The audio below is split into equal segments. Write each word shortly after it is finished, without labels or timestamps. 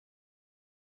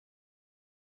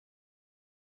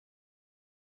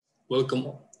welcome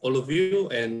all of you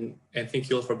and thank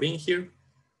you all for being here,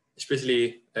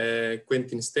 especially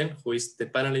Quentin Sten, who is the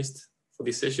panelist for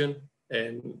this session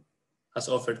and has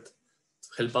offered to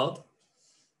help out.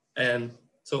 And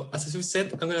so, as we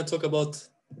said, I'm going to talk about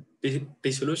the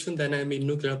Dissolution, Dynamic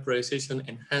Nuclear Polarization,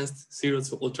 Enhanced Zero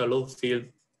to Ultra-Low-Field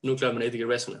Nuclear Magnetic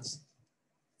Resonance,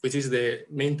 which is the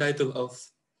main title of,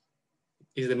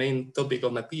 is the main topic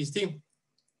of my PhD.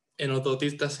 And although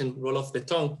this doesn't roll off the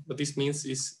tongue, what this means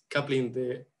is coupling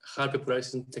the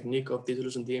hyperpolarization technique of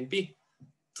dissolution DNP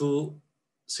to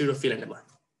zero-field NMR.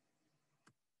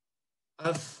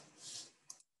 I've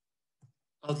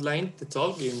outlined the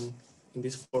talk in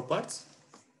these 4 parts.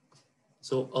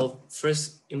 So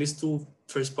in these 2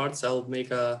 first parts, I'll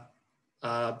make a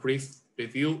brief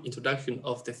review, introduction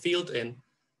of the field and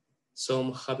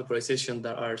some hyperpolarization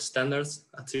that are standards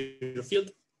at zero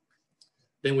field.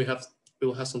 Then we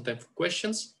will have some time for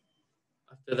questions.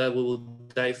 After that, we will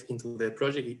dive into the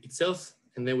project itself,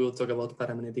 and then we will talk about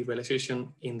paramagnetic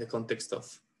relaxation in the context of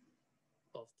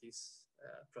this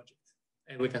project.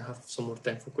 And we can have some more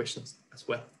time for questions as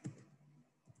well.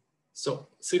 So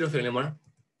zero-field NMR.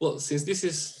 Well, since this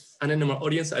is an NMR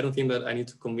audience, I don't think that I need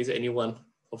to convince anyone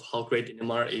of how great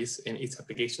NMR is and its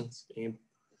applications in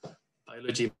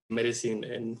biology, medicine,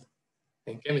 and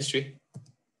chemistry.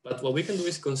 But what we can do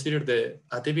is consider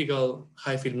a typical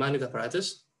high-field magnet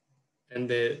apparatus and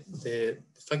the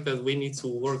fact that we need to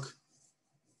work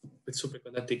with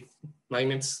superconducting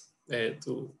magnets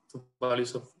to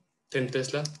values of 10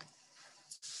 Tesla.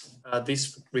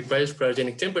 This requires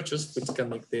cryogenic temperatures, which can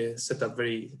make the setup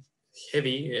very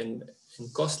heavy and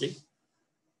costly.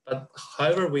 But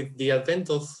however, with the advent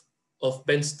of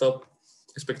benchtop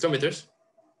spectrometers,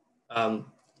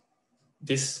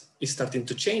 this is starting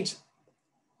to change.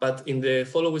 But in the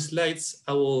following slides,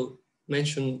 I will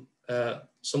mention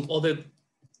some other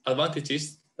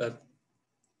advantages that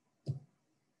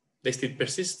they still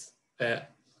persist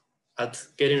at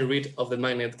getting rid of the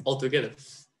magnet altogether.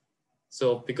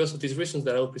 So because of these reasons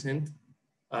that I will present,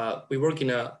 we work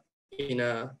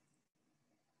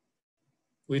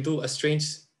we do a strange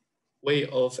way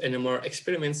of NMR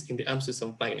experiments in the absence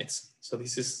of magnets. So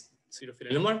this is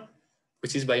zero-field NMR,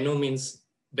 which is by no means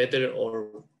better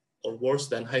or worse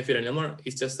than high-field NMR.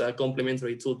 It's just a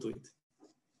complementary tool to it.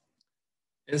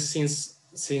 And since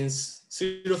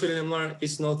zero-field NMR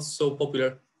is not so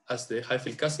popular as the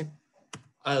high-field cousin,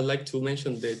 I'd like to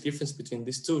mention the difference between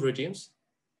these 2 regimes.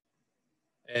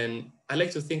 And I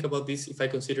like to think about this if I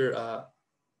consider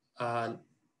a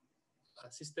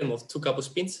system of 2 coupled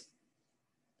spins,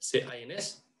 say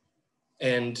INS,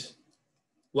 and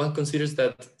one considers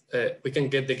that we can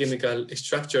get the chemical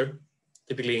structure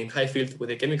typically in high field with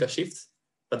a chemical shift,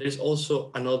 but there's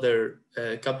also another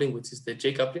coupling, which is the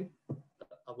J coupling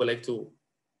I would like to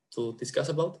discuss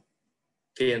about.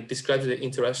 It describes the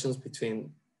interactions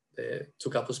between the 2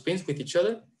 coupled spins with each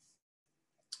other,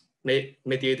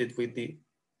 mediated with the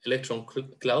electron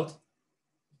cloud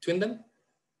between them,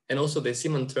 and also the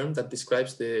Zeeman term that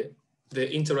describes the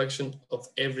interaction of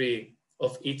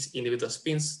each individual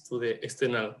spins to the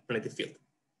external magnetic field.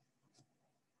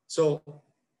 So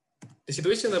the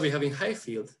situation that we have in high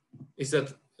field is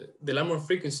that the Larmor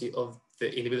frequency of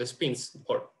the individual spins,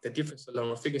 or the difference of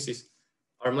Larmor frequencies,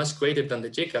 are much greater than the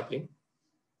J coupling.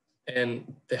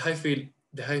 And the high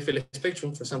field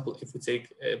spectrum, for example, if we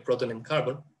take proton and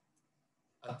carbon,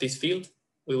 at this field,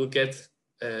 we will get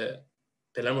the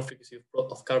Larmor frequency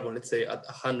of carbon, let's say at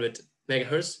 100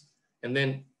 megahertz. And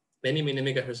then many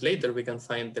megahertz later, we can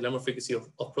find the Larmor frequency of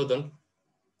proton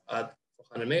at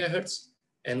 400 megahertz.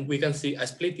 And we can see a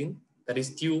splitting that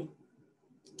is due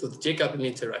to the J coupling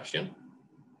interaction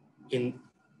in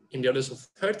the orders of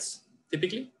hertz,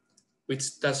 typically,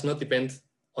 which does not depend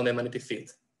on the magnetic field.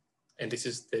 And this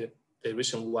is the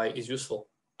reason why it's useful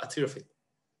at zero field.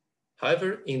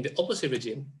 However, in the opposite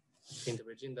regime, in the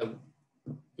regime that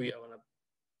we want to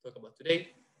talk about today,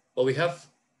 what we have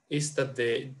is that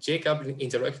the J coupling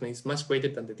interaction is much greater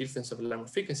than the difference of Larmor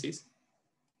frequencies.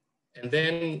 And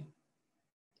then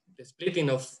the splitting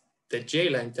of the J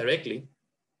line directly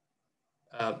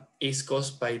is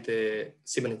caused by the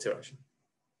Zeeman interaction.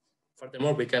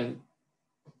 Furthermore, we can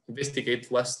investigate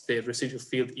what's the residual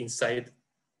field inside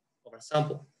of our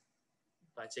sample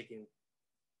by checking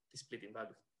the splitting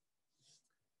value.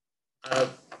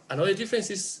 Another difference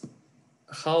is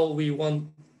how we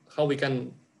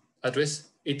can address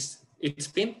its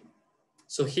spin.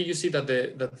 So here you see that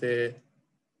the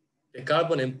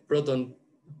carbon and proton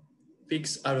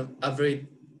peaks are very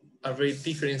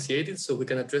differentiated, so we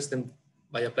can address them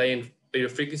by applying radio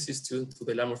frequencies to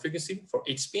the Larmor frequency for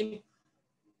each spin.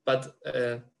 But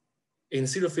in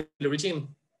zero field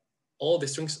regime, all the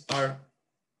strings are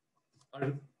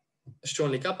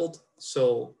strongly coupled,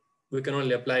 so we can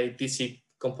only apply DC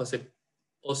composite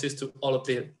pulses to all of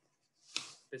the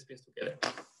spins together.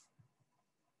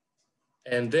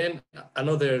 And then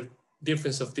another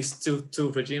difference of these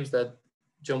two regimes that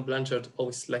John Blanchard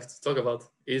always likes to talk about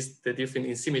is the difference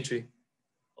in symmetry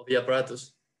of the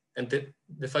apparatus, and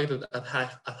the fact that at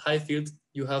high field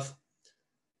you have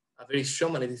a very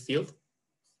strong magnetic field,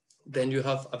 then you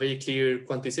have a very clear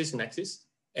quantization axis,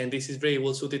 and this is very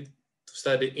well suited to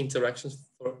study interactions.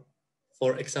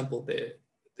 For example, the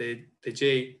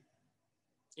J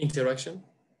interaction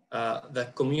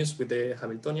that communes with the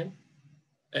Hamiltonian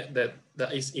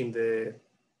that is in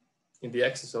the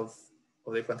axis of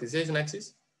the quantization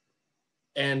axis,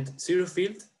 and zero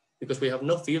field, because we have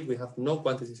no field, we have no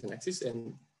quantization axis,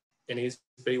 and it is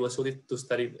very well suited to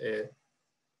study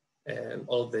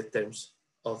all of the terms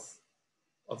of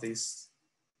this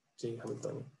J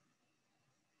Hamiltonian.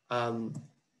 I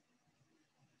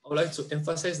would like to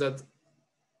emphasize that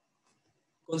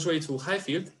contrary to high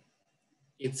field,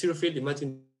 in zero field,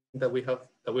 imagine that we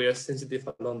are sensitive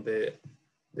along the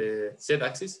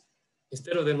z-axis.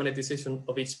 Instead of the magnetization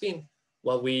of each spin,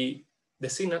 the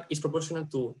signal is proportional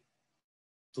to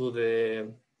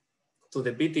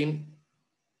the beating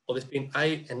of the spin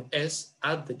I and S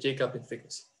at the J coupling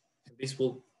frequency. And this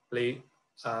will play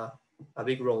a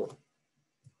big role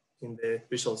in the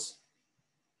results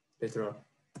later on.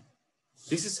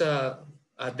 This is a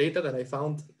data that I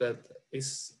found that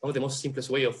is one of the most simplest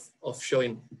way of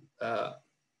showing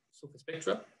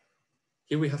spectra.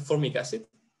 Here we have formic acid,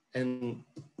 and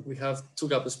we have two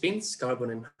coupled spins, carbon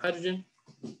and hydrogen,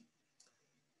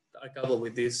 that are coupled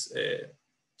with this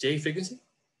J frequency.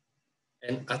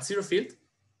 And at zero field,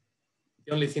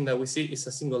 the only thing that we see is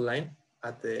a single line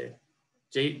at the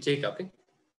J coupling.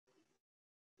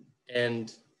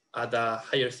 And at a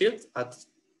higher field,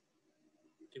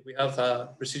 if we have a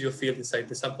residual field inside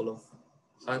the sample of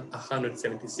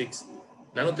 176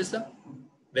 nanotesla,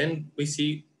 then we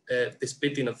see the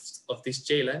splitting of this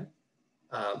J line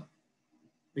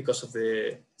because of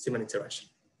the Zeeman interaction.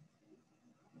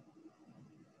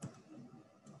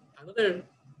 Another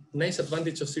nice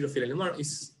advantage of zero field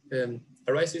NMR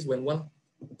arises when one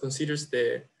considers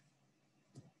the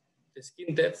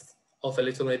skin depth of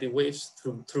electromagnetic waves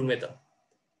through metal.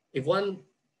 If one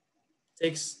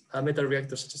takes a metal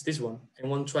reactor such as this one and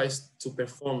one tries to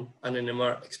perform an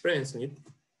NMR experience in it,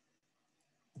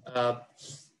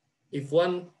 if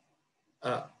one,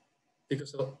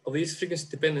 because of this frequency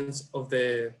dependence of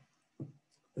the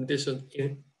condition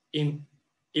in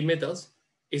metals,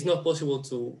 it's not possible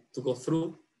to go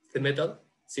through the metal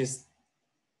since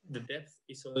the depth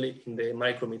is only in the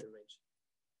micrometer range.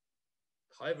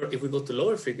 However, if we go to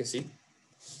lower frequency,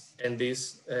 and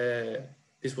this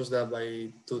was done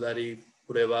by Tudari,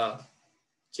 Kureva,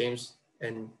 James,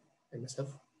 and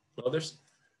myself, and others,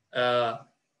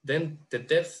 then the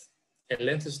depth and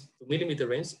length is to millimeter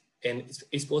range, and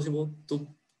it's possible to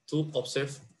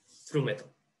observe through metal.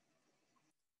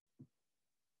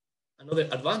 Another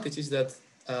advantage is that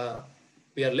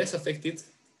we are less affected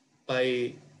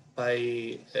by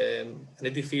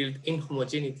magnetic field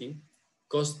inhomogeneity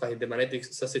caused by the magnetic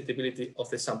susceptibility of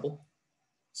the sample.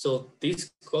 So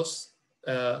this causes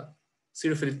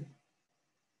zero field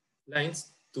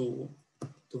lines to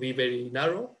be very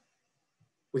narrow,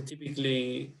 with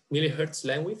typically millihertz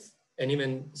line width, and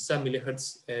even some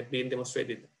millihertz being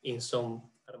demonstrated in some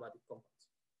aromatic compounds.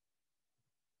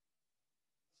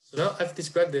 So now I've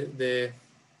described the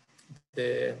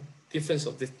difference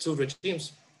of the two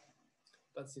regimes,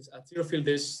 but since at zero field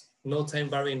there's no time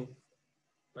varying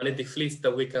magnetic flux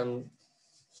that we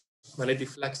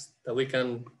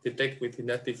can detect with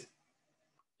inductive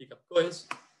pickup coils,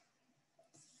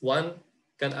 one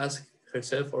can ask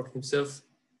herself or himself,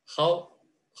 how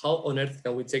on earth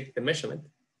can we take the measurement?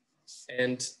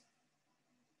 And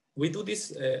we do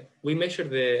this, we measure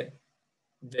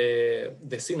the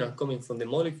signal coming from the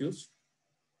molecules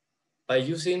by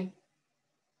using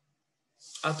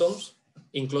atoms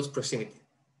in close proximity.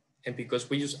 And because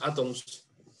we use atoms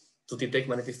to detect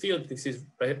magnetic field, this is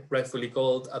rightfully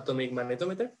called atomic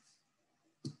magnetometer.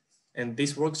 And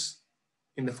this works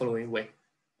in the following way.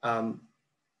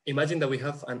 Imagine that we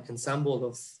have an ensemble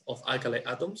of alkali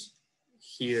atoms.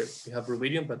 Here we have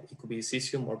rubidium, but it could be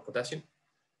cesium or potassium.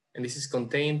 And this is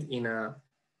contained in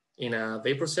a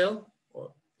vapor cell,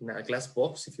 or in a glass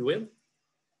box, if you will.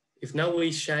 If now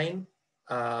we shine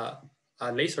a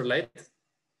laser light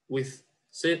with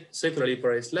circularly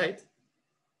polarized light,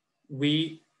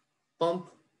 we pump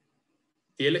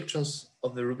the electrons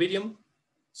of the rubidium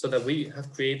so that we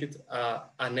have created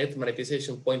a net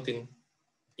magnetization pointing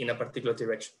in a particular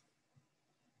direction.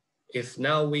 If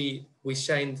now we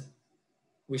shine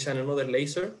another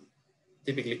laser,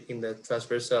 typically in the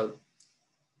transversal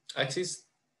axis,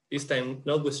 this time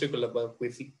not with circular, but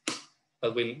with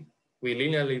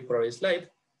linearly polarized light,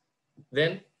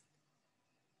 then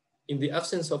in the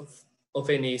absence of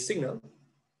any signal,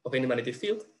 of any magnetic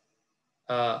field,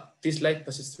 this light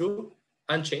passes through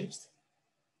unchanged.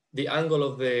 The angle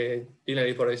of the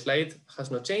linearly polarized light has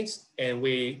not changed, and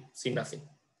we see nothing.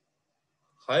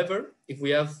 However, if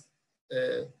we have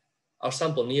our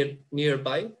sample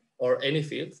nearby, or any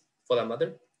field for that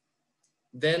matter,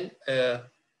 then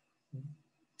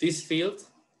this field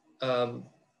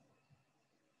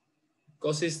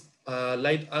causes a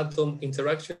light atom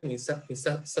interaction in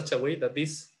such a way that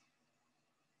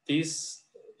this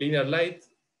linear light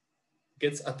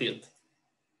gets a tilt.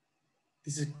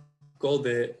 This is called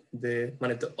the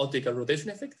magneto-optical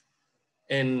rotation effect.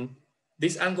 And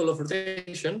this angle of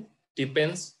rotation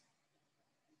is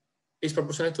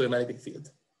proportional to the magnetic field.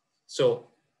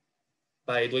 So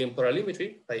by doing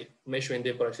polarimetry, by measuring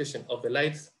the polarization of the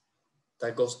light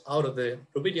that goes out of the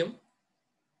rubidium,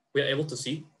 we are able to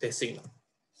see the signal.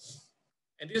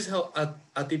 And this is how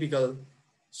a typical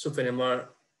ZULF NMR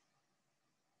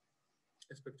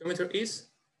spectrometer is.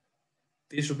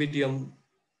 These rubidium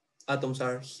atoms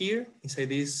are here inside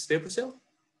this vapor cell.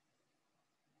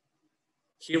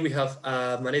 Here we have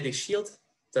a magnetic shield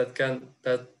that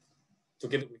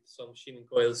together with some shielding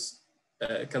coils,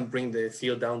 can bring the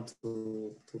field down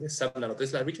to the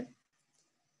sub-nanotesla region.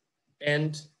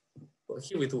 And well,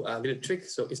 here we do a little trick.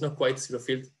 So it's not quite zero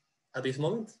field at this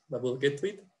moment, but we'll get to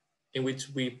it, in which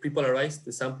we pre-polarize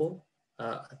the sample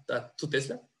at 2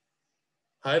 Tesla.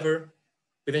 However,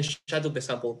 we then shadow the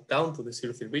sample down to the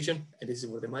zero field region, and this is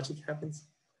where the magic happens.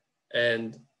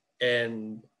 And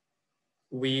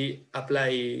we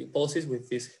apply pulses with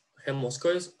these Helmholtz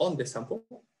coils on the sample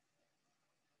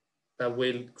that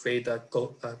will create a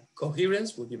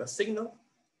coherence, will give a signal.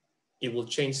 It will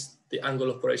change the angle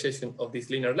of polarization of this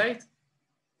linear light.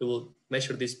 We will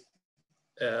measure this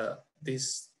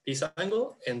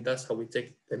angle, and that's how we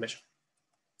take the measure.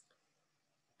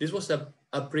 This was a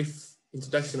brief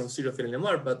introduction of zero field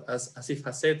NMR, but as Asif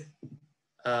has said,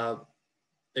 there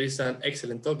is an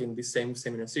excellent talk in this same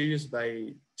seminar series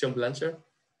by John Blanchard,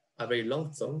 a very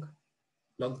long talk,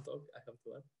 I have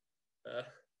to add.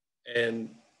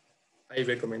 And I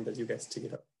recommend that you guys check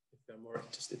it out if you're more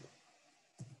interested.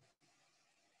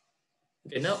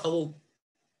 Okay, now I will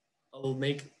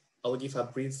give a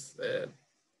brief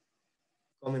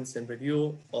comments and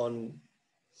review on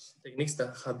techniques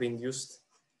that have been used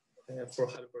for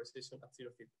hyperpolarization at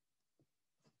zero field.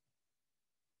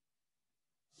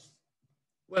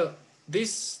 Well,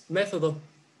 this method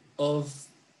of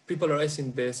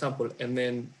pre-polarizing the sample and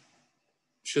then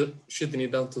shooting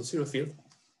it down to zero field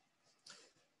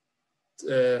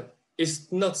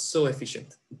is not so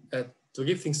efficient. To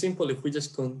give things simple, if we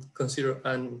just consider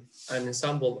an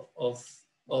ensemble of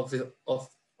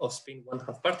spin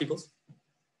 1/2 particles,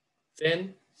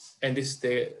 then, and this is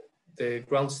the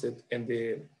ground state and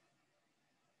the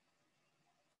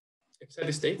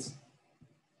excited states,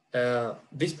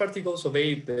 these particles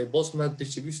obey the Boltzmann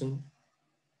distribution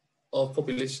of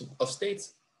population of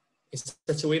states in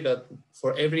such a way that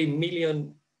for every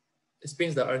million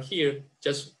spins that are here,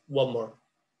 just one more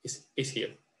is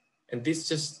here. And this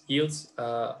just yields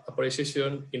a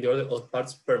polarization in the order of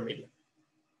parts per million.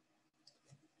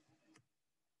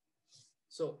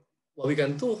 So what we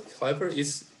can do, however,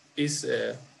 is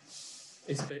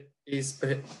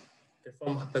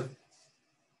perform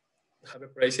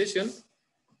hyperpolarization,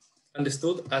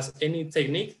 understood as any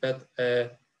technique that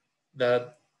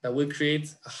will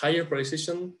create a higher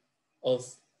polarization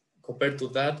compared to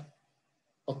that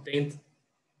obtained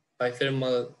by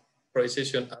thermal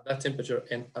polarization at that temperature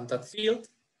and that field,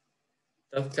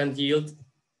 that can yield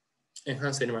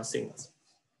enhanced NMR signals.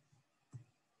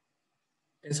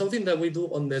 And something that we do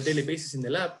on the daily basis in the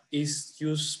lab is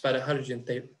use parahydrogen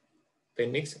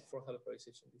techniques for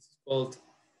hyperpolarization. This is called,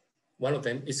 one of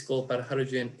them is called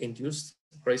parahydrogen induced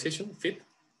polarization, FIP.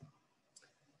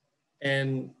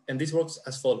 And this works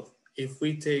as follows. If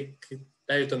we take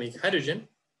diatomic hydrogen,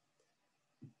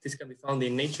 this can be found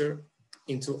in nature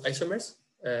into isomers,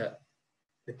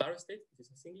 the para state, which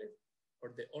is a singlet, or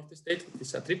the ortho state, which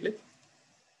is a triplet.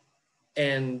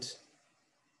 And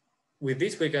with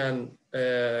this, we can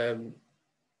have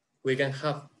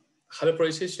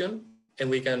hyperpolarization, and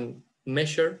we can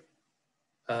measure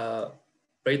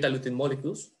very diluted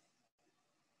molecules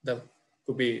that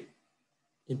could be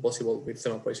impossible with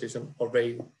thermal polarization or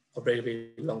very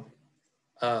long.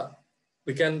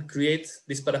 we can create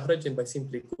this parahydrogen by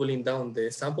simply cooling down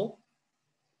the sample.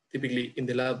 Typically in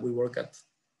the lab, we work at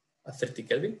 30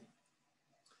 Kelvin.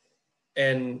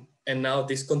 And now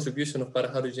this contribution of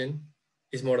parahydrogen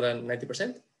is more than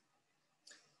 90%.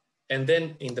 And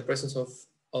then in the presence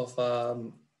of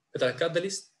metal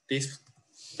catalyst, this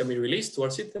can be released to our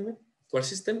system,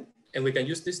 and we can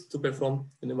use this to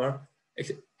perform NMR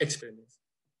experiments.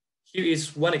 Here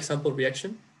is one example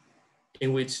reaction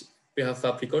in which we have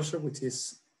a precursor, which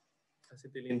is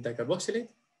acetylene dicarboxylate.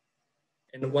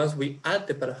 And once we add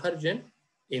the parahydrogen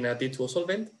in a D2O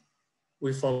solvent,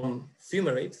 we form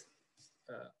fumarate,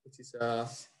 which is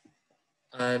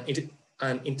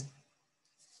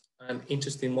an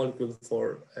interesting molecule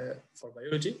for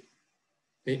biology.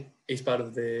 It is part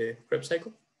of the Krebs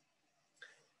cycle.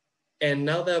 And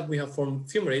now that we have formed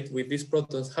fumarate with these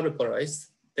protons hyperpolarized,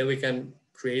 then we can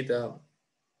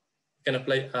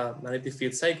apply a magnetic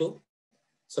field cycle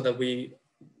so that we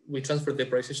transfer the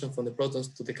polarization from the protons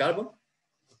to the carbon.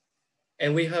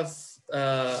 And we have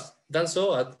done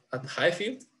so at high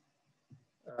field,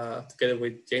 together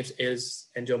with James Ailes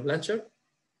and John Blanchard,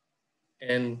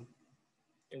 and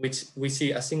in which we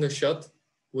see a single shot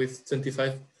with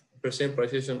 25%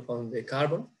 polarization on the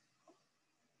carbon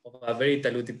of a very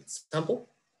diluted sample,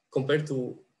 compared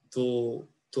to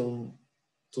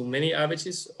many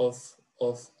averages of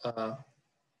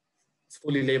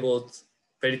fully labeled,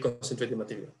 very concentrated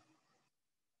material.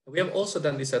 We have also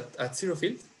done this at zero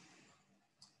field,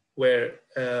 where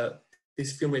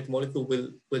this fumarate molecule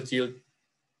will yield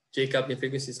J-coupling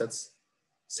frequencies at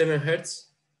 7 Hertz,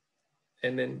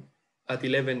 and then at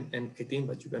 11 and 18,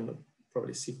 but you cannot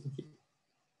probably see here.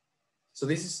 So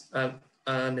this is an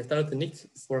standard technique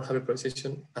for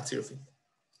hyperpolarization at zero field.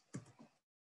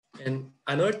 And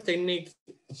another technique,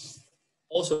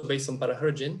 also based on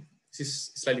parahydrogen, this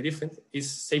is slightly different, is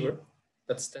SABRE,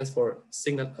 that stands for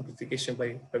Signal Amplification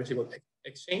by Reversible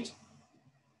Exchange.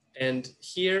 And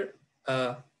here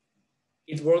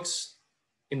it works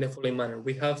in the following manner.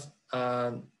 We have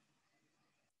an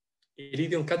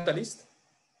iridium catalyst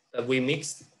that we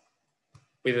mixed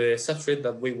with a substrate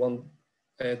that we want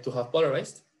to have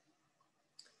polarized.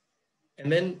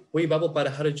 And then we bubble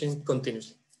parahydrogen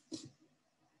continuously.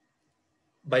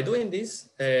 By doing this,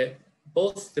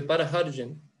 both the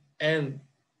parahydrogen and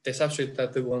the substrate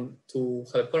that we want to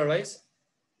have polarized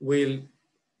will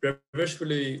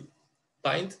reversibly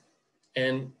bind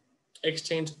and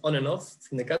exchange on and off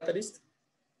from the catalyst.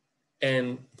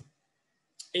 And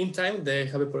in time, the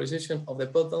hyperpolarization of the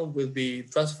proton will be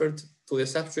transferred to the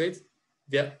substrate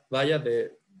via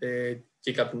the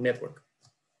J-coupling network.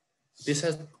 This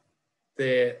has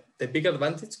the big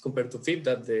advantage compared to FIB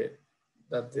that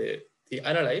the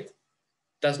analyte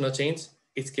does not change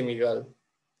its chemical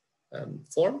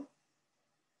form.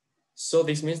 So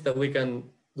this means that we can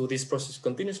do this process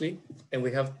continuously, and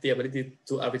we have the ability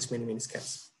to average many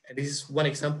scans. And this is one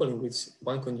example in which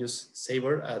one can use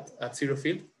SABRE at zero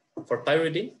field for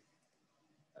pyridine,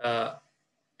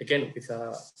 again with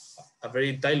a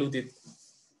very diluted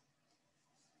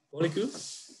molecule,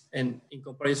 and in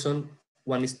comparison,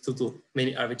 one is to do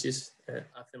many averages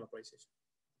at thermal polarization.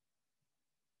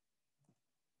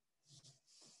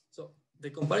 So the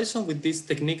comparison with these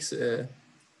techniques to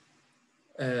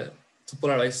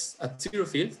polarize at zero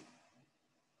field,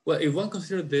 well, if one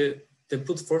considers the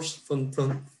brute force from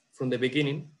the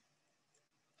beginning,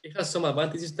 it has some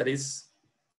advantages that is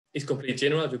completely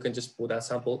general. You can just put a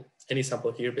sample, any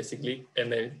sample here basically,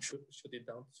 and then shoot it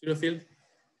down to zero field.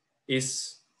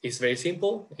 Is very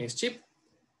simple and it's cheap.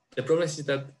 The problem is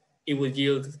that it will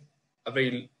yield a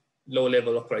very low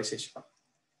level of polarization.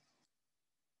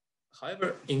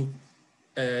 However, in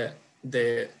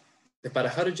the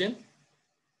parahydrogen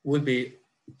will be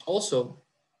also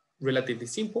relatively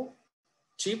simple,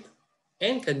 cheap,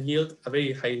 and can yield a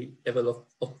very high level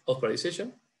of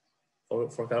polarization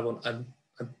for carbon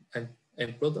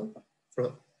and proton,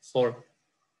 for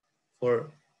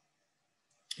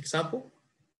example.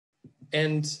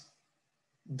 And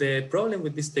the problem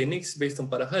with these techniques based on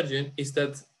parahydrogen is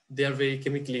that they are very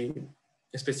chemically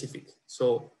specific.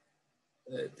 So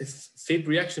the FIB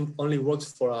reaction only works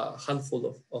for a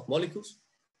handful of molecules,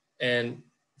 and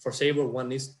for SABRE, one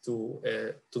needs to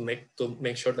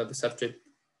make sure that the substrate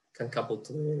can couple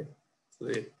to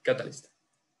the catalyst.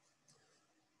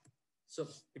 So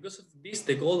because of this,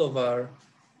 the goal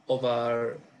of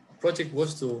our project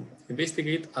was to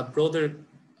investigate a broader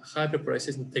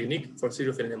hyperpolarization technique for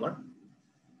zero-field NMR,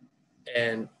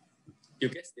 and you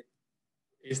guessed it,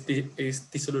 is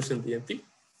dissolution DNP.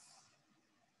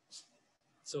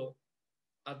 So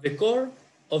at the core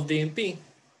of DNP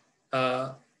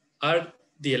are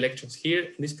the electrons. Here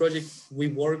in this project, we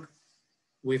work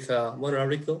with a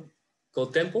monoarticle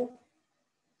called tempo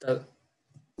that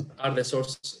are the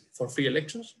source for free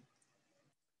electrons.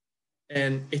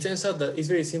 And it turns out that it's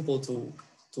very simple to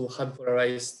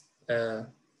hyperpolarize the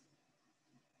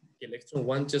electron.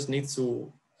 One just needs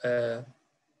to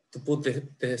put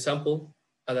the sample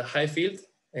at a high field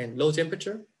and low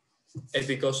temperature. And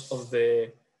because of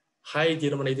the high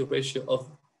denominator ratio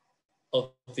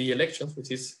of the electrons,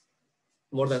 which is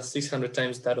more than 600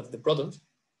 times that of the protons,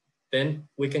 then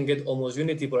we can get almost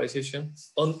unity polarization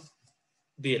on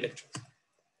the electrons.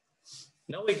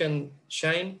 Now we can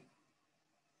shine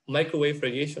microwave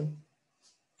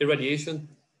irradiation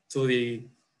to the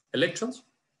electrons,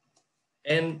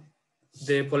 and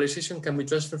the polarization can be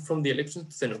transferred from the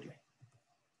electrons to the nuclei.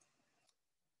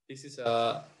 This is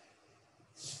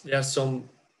there are some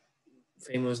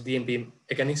famous DNP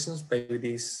mechanisms by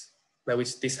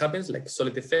which this happens, like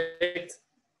solid effect,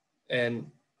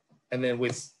 and then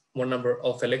with more number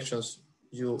of electrons,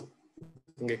 you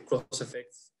can get cross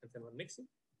effects and thermal mixing.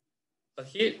 But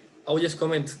here, I will just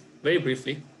comment very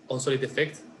briefly on solid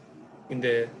effect in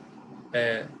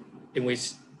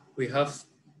which we have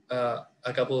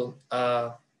a couple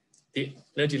the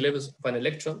energy levels of an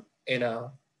electron in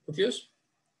a nucleus,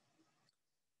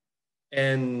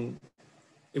 and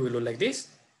it will look like this.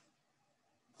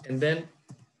 And then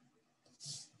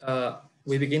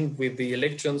we begin with the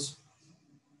electrons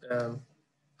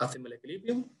at thermal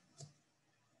equilibrium.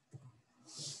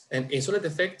 And in solid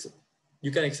effect,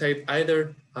 you can excite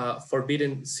either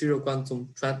forbidden zero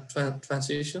quantum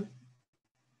transition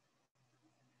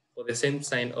for the same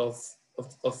sign of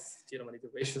denominator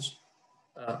ratios,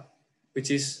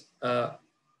 which is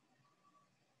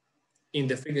in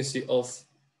the frequency of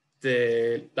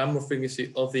the Larmor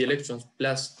frequency of the electrons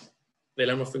plus the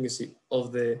Larmor frequency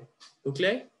of the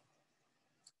nuclei,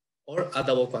 or a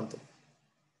double quantum.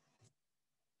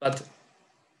 But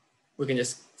we can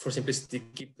just, for simplicity,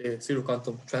 keep the zero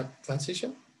quantum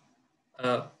transition.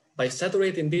 By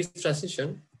saturating this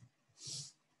transition,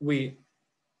 we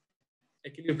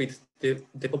equilibrate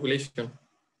the population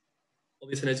of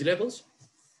these energy levels,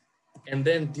 and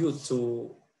then due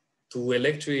to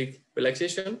electric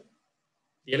relaxation,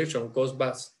 the electron goes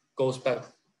back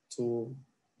to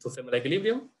thermal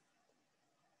equilibrium,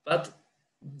 but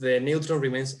the neutron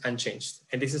remains unchanged.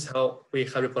 And this is how we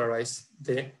hyperpolarize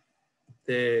the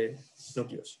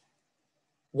nucleus.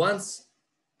 Once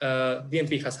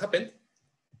DNP has happened,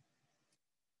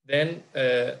 then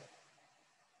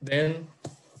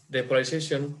the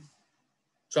polarization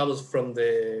travels from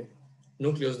the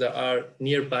nucleus that are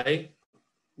nearby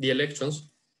the electrons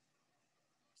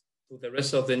to the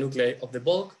rest of the nuclei of the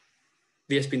bulk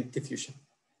via spin diffusion.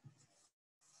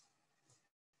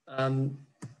 And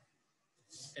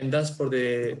that's for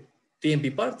the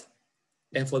DNP part.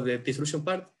 And for the dissolution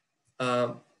part,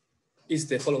 is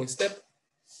the following step.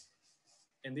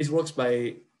 And this works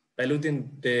by diluting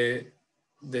the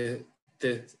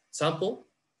sample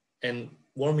and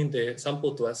warming the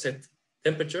sample to a set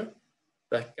temperature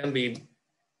that can be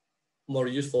more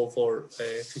useful for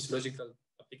physiological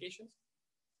applications.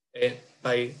 And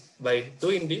by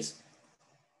doing this,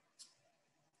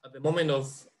 at the moment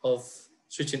of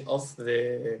switching off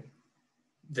the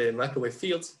microwave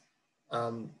fields,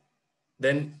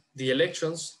 then the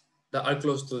electrons that are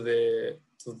close to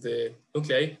the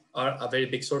nuclei are a very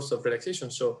big source of relaxation.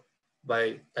 So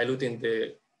by diluting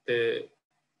the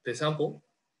sample,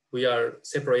 we are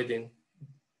separating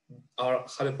our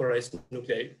hyperpolarized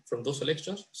nuclei from those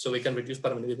electrons, so we can reduce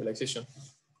paramagnetic relaxation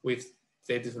with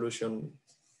the dissolution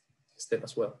step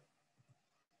as well.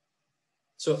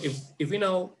 So if we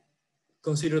now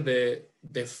consider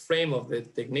the frame of the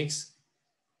techniques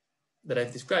that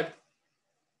I've described,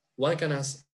 one can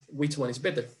ask which one is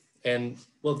better. And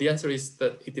well, the answer is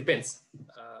that it depends.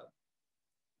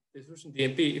 Dissolution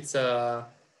DNP, it's a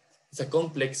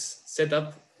complex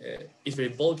setup. It's very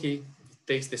bulky. It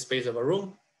takes the space of a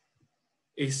room.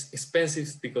 It's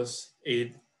expensive because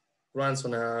it runs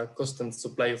on a constant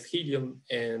supply of helium,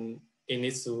 and it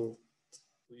needs to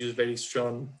use very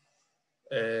strong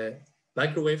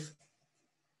microwave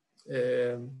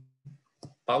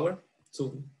power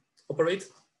to operate.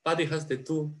 But it has the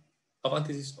two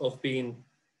advantages of being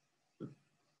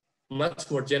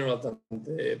much more general than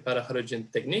the para-hydrogen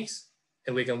techniques,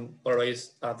 and we can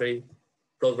polarize a very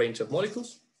broad range of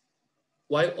molecules,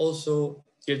 while also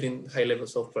yielding high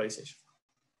levels of polarization.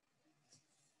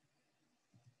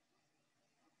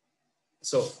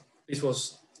 So this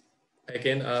was,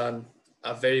 again,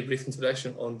 a very brief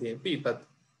introduction on DNP, but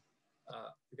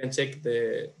you can check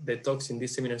the talks in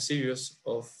this seminar series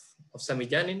of Sami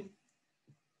Janin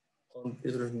on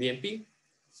DNP,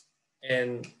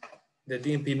 and the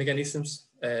DNP mechanisms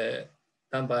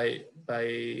done by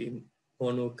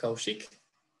Monu Kaushik,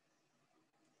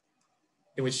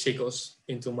 in which she goes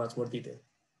into much more detail.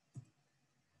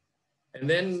 And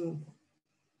then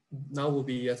now will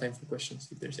be a time for questions,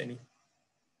 if there's any.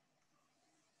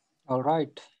 All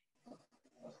right.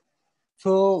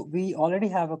 So we already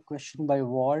have a question by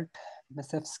Walt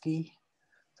Masevsky.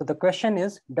 So the question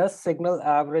is, does signal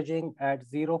averaging at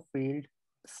zero field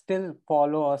still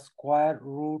follow a square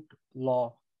root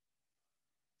law?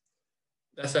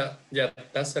 That's a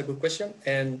good question.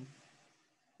 And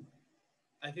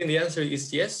I think the answer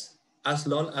is yes, as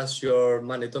long as your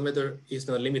magnetometer is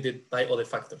not limited by other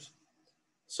factors.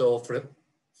 So for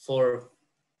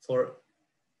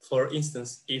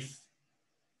instance, if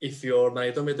your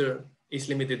magnetometer is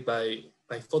limited by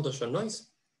photon noise,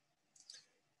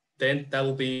 then that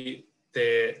will be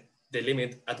the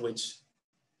limit at which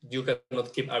you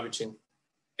cannot keep averaging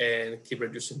and keep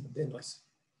reducing the noise.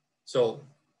 So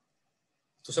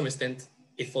to some extent,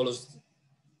 it follows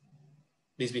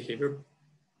this behavior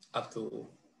up to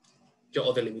your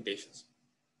other limitations.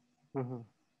 Mm-hmm.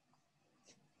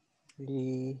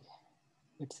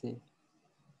 Let's see.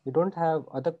 We don't have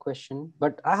other question,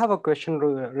 but I have a question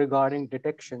regarding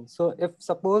detection. So if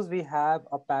suppose we have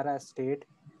a para state,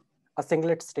 a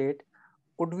singlet state,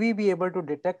 would we be able to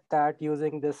detect that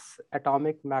using this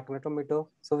atomic magnetometer?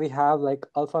 So we have like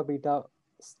alpha beta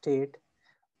state,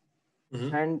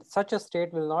 and such a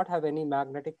state will not have any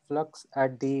magnetic flux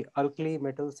at the alkali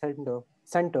metal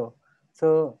center.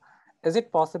 So is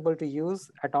it possible to use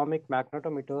atomic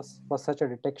magnetometers for such a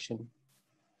detection?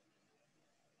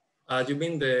 You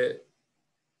mean the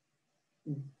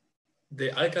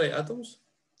alkali atoms?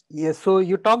 Yes, so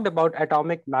you talked about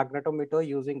atomic magnetometer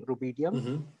using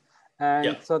rubidium.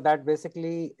 And so that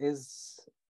basically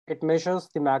it measures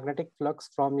the magnetic flux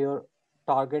from your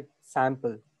target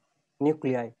sample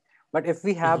nuclei. But if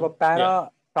we have a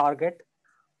para target,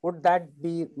 would that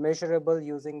be measurable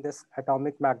using this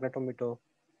atomic magnetometer?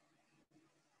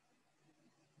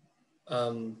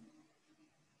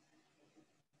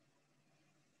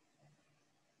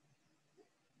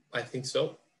 I think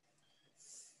so.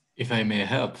 If I may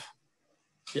help.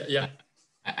 Yeah.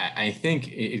 I think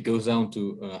it goes down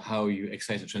to how you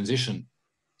excite a transition.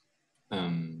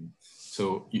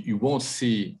 So you won't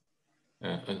see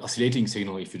an oscillating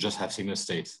signal if you just have signal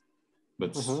states,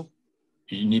 but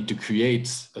you need to create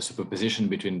a superposition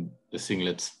between the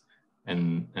singlets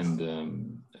and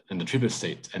the triple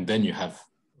state, and then you have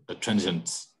a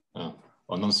transient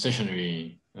or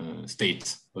non-stationary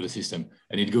state of the system.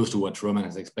 And it goes to what Roman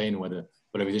has explained, where the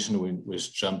polarization will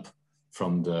jump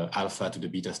from the alpha to the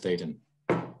beta state, and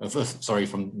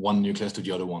from one nucleus to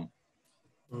the other one.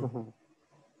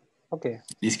 Okay.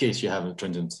 In this case, you have a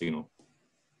transient signal.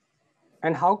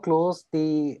 And how close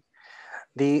the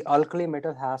alkali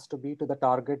metal has to be to the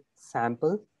target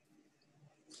sample?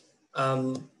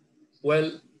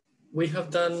 Well, we have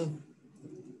done,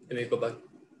 let me go back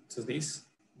to this.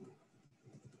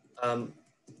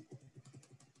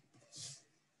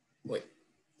 Wait,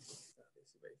 this is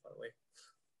very far away.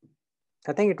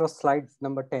 I think it was slide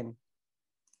number 10.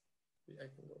 I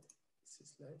can go. This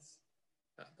is slides.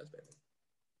 That's better.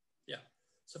 Yeah.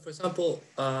 So for example,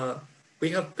 we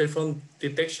have performed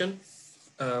detection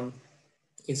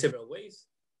in several ways.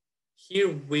 Here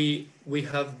we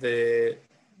have the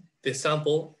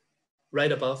sample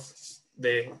right above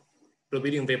the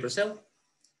rubidium vapor cell.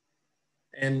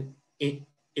 And in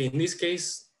this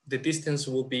case, the distance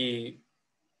will be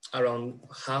around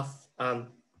half a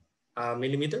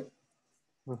millimeter.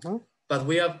 But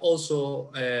we have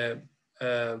also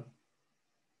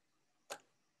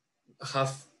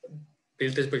have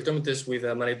built spectrometers with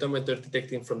a magnetometer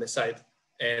detecting from the side,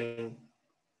 and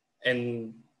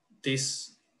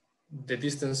the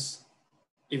distance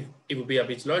it will be a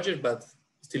bit larger, but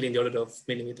still in the order of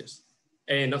millimeters.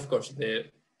 And of course,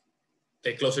 the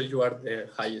closer you are, the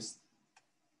higher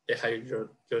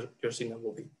your signal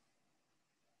will be.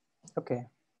 Okay.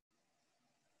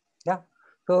 Yeah.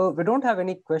 So we don't have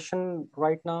any question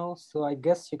right now, so I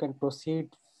guess you can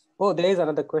proceed. Oh, there is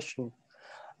another question.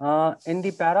 In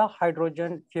the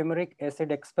para-hydrogen fumaric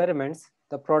acid experiments,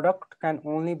 the product can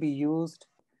only be used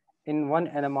in one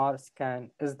NMR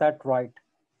scan. Is that right?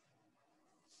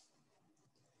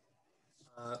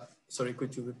 Sorry,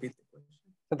 could you repeat the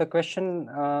question? So the question,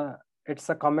 it's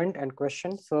a comment and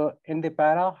question. So in the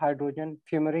para-hydrogen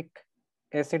fumaric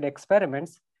acid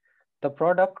experiments, the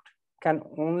product can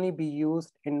only be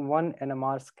used in one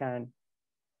NMR scan.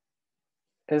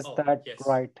 Is that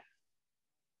right?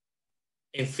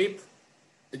 In FIP,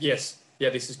 yes. Yeah,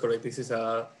 this is correct. This is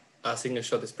a a single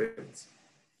shot experiment.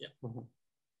 Yeah.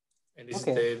 And this is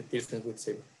the difference with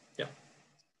SABRE. Yeah.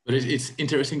 But it's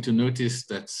interesting to notice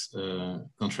that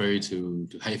contrary to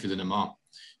high-field NMR,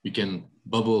 you can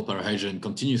bubble parahydrogen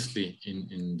continuously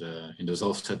in the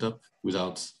ZULF setup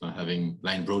without having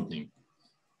line broadening.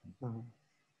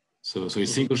 So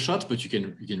it's single shot, but you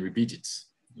can repeat it.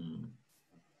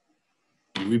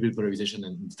 You rebuild polarization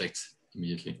and detect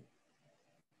immediately.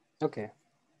 Okay.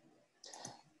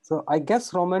 So I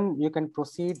guess, Roman, you can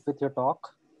proceed with your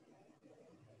talk.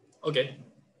 Okay.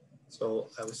 So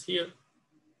I was here.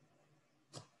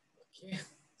 Okay.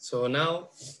 So now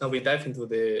we dive into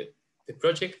the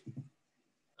project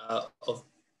of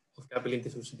coupling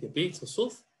dissolution DNP to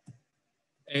ZULF.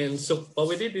 And so what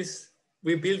we did is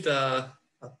we built a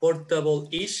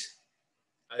portable-ish,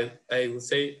 I would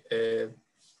say,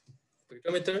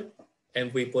 spectrometer,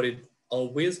 and we put it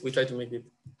on wheels. We tried to make it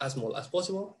as small as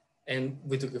possible, and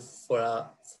we took it for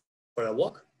a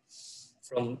walk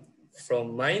from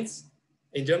Mainz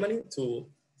in Germany to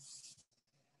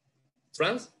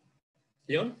France,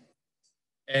 Lyon,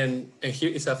 and here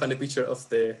is a funny picture of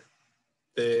the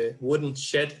wooden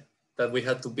shed that we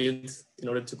had to build in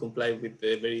order to comply with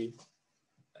the very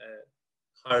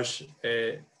harsh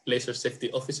laser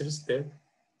safety officers there in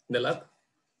the lab.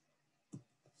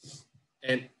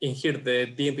 And in here, the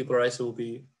DNP polarizer will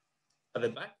be at the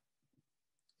back.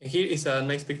 And here is a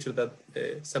nice picture that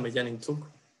Sameyanin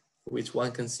took, which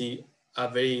one can see a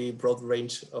very broad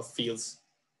range of fields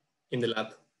in the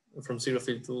lab, from 0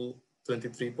 field to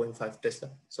 23.5 Tesla.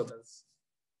 So that's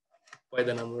quite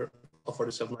a number of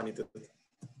orders of magnitude.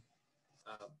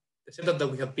 The setup that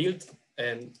we have built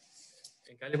and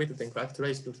calibrated and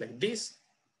characterized looks like this.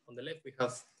 On the left, we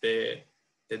have the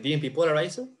DNP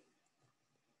polarizer,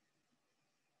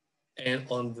 and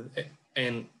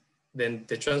then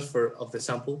the transfer of the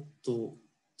sample to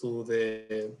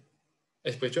the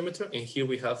spectrometer. And here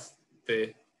we have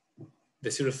the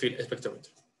 0 field spectrometer.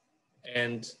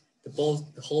 And the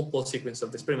whole pulse sequence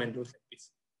of the experiment looks like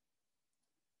this.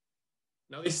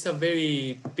 Now this is a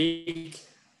very big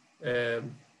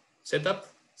setup.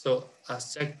 So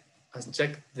as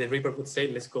Jack the Ripper would say,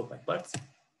 let's go by parts.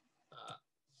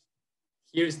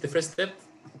 Here is the first step.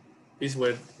 This is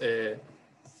where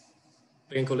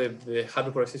we can call it the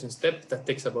hyperpolarization step. That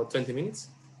takes about 20 minutes.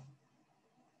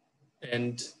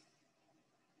 And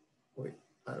wait,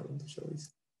 I don't want to show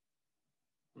this.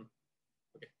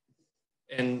 Okay.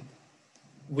 And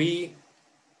we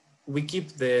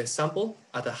keep the sample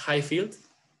at a high field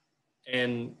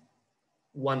and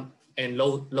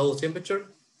low temperature,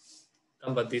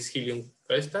 done by this helium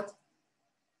cryostat.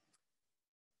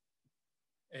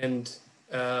 And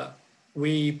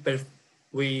we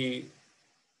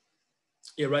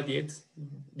irradiate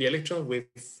the electron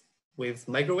with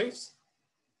microwaves.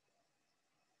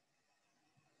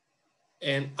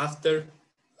 And after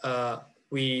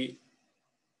DNP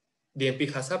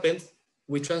has happened,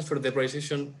 we transfer the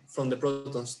polarization from the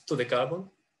protons to the carbon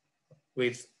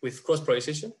with cross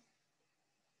polarization.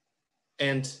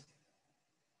 And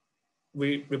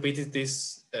we repeated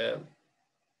this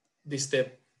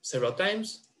step several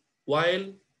times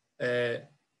while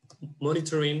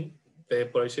monitoring the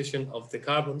polarization of the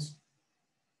carbons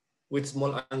with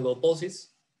small angle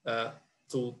pulses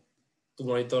to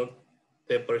monitor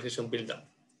the polarization buildup.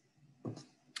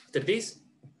 After this,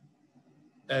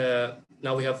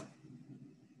 now we have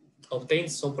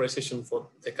obtained some polarization for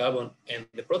the carbon and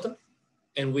the proton,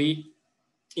 and we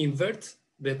invert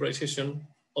the polarization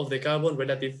of the carbon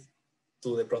relative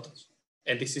to the protons.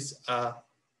 And this is a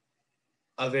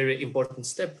very important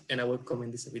step, and I will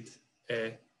comment this a bit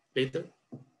later.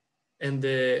 And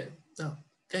now,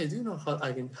 guys, do you know how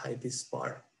I can hide this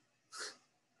bar?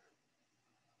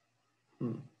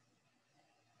 Well,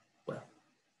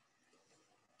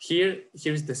 here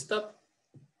is the step.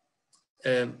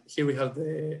 Here we have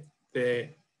the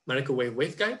microwave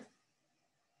waveguide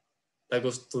that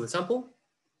goes to the sample.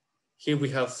 Here we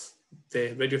have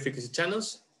the radio frequency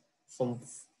channels for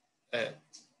the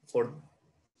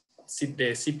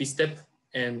CP step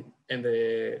and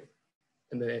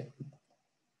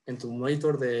to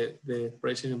monitor the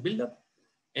polarization buildup.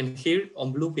 And here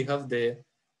on blue we have the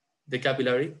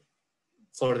capillary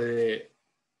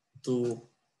to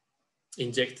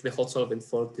inject the hot solvent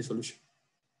for dissolution.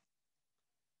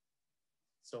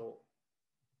 So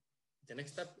the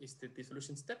next step is the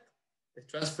dissolution step, the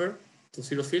transfer to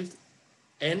 0 field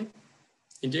and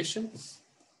injection.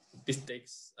 This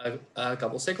takes a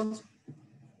couple seconds.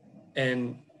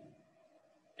 And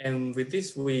with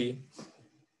this, we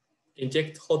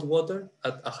inject hot water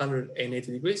at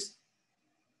 180 degrees.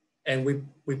 And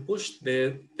we push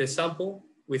the sample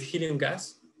with helium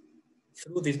gas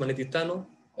through this magnetic tunnel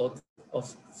of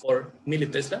 4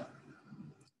 millitesla,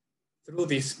 through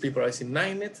this pre-polarizing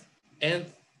magnet and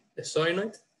the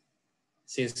solenoid,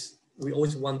 since we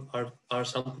always want our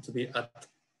sample to be at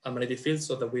a magnetic field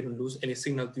so that we don't lose any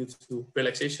signal due to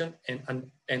relaxation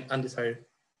and undesired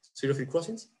zero-field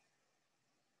crossings.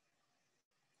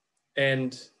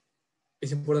 And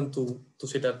it's important to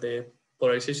say that the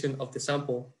polarization of the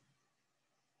sample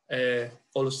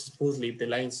follows smoothly the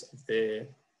lines of the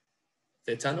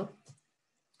channel.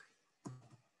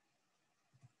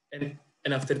 And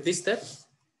after this step,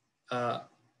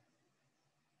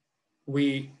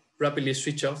 we rapidly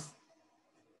switch off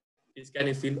this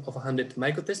guiding field of 100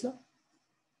 microtesla.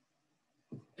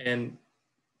 And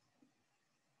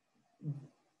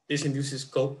this induces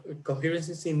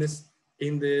coherency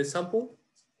in the sample.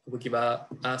 We give a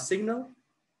signal,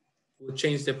 we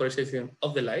change the polarization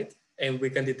of the light, and we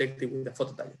can detect it with a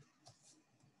photodiode.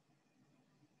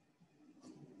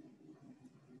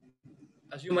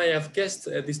 As you might have guessed,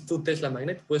 this 2 Tesla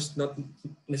magnet was not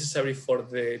necessary for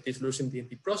the dissolution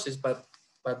DNP process, but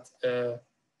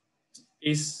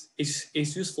is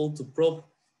useful to probe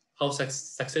how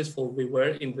successful we were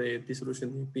in the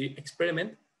dissolution DNP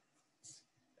experiment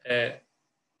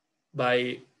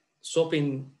by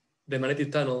swapping the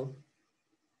magnetic tunnel,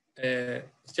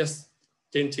 just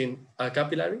changing a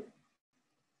capillary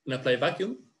and apply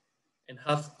vacuum and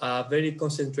have a very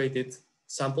concentrated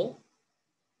sample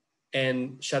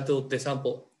and shuttle the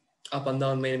sample up and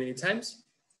down many times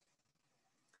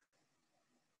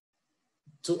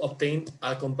to obtain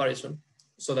a comparison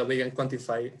so that we can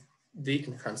quantify the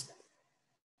enhancement.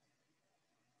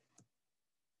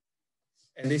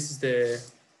 And this is the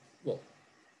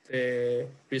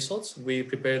results. We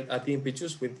prepared a DNP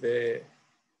juice with the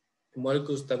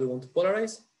molecules that we want to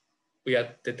polarize. We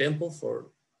add the temple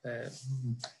as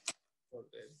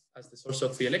the source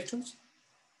of free electrons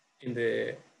in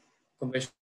the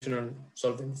conventional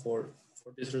solvent for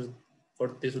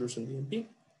dissolution DNP.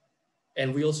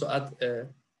 And we also add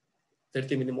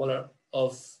 30 millimolar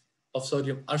of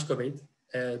sodium ascorbate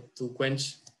to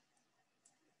quench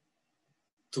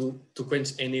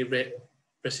any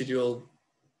residual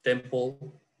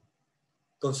temple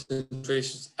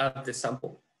concentrations at the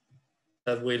sample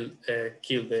that will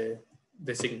kill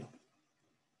the signal.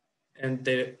 And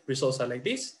the results are like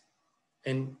this.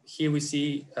 And here we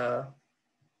see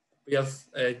we have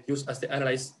used as the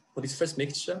analyze for this first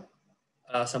mixture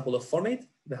a sample of formate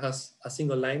that has a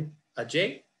single line at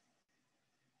J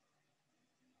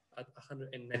at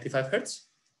 195 Hertz,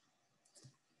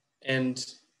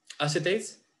 and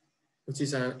acetate, which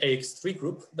is an AX3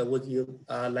 group that would yield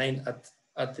a line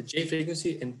at the J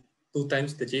frequency and 2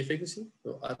 times the J frequency,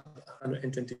 so at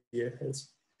 120 Hertz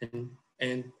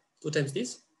and 2 times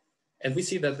this. And we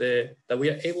see that that we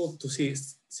are able to see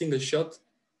single shot,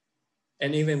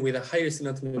 and even with a higher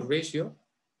signal-to-noise ratio,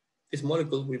 this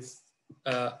molecule with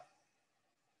a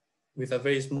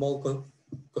very small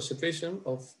concentration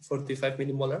of 45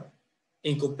 millimolar,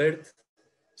 in compared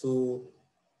to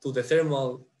the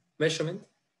thermal measurement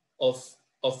of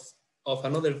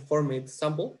another formate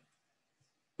sample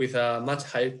with a much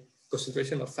higher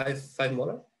concentration of 5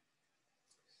 molar,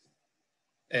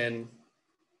 and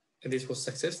this was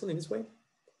successful in this way.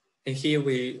 And here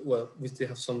we still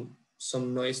have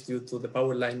some noise due to the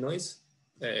power line noise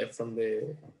from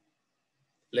the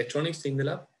electronics in the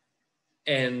lab,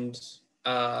 and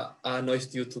a noise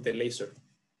due to the laser.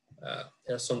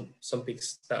 There are some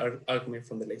peaks that are coming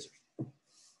from the laser.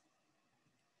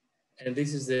 And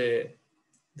this is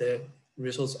the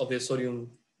results of the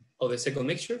sodium of the second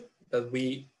mixture that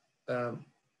we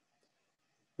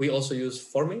also use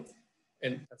formate,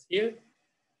 and that's here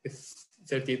with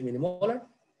 38 millimolar.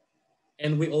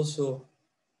 And we also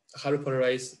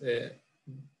hyperpolarize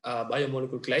a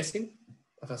biomolecule glycine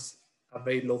that has a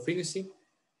very low frequency.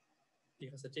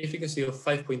 It has a J frequency of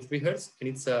 5.3 Hertz, and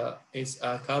it's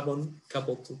a carbon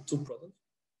coupled to 2 protons.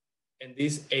 And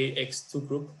this AX2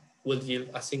 group will yield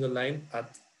a single line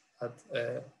at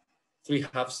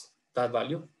 3/2 that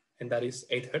value, and that is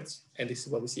 8 Hertz. And this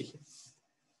is what we see here.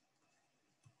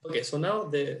 Okay, so now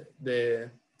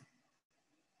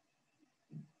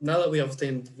now that we have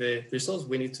obtained the results,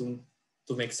 we need to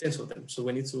make sense of them. So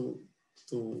we need to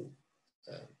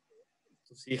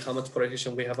see how much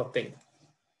polarization we have obtained.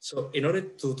 So in order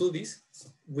to do this,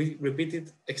 we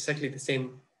repeated exactly the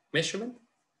same measurement,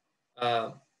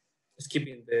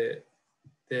 skipping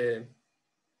the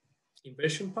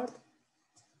inversion part.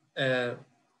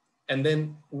 And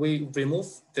then we remove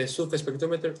the ZULF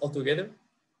spectrometer altogether,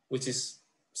 which is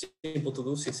simple to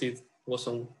do since it was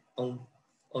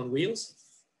on wheels.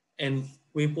 And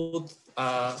we put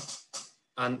a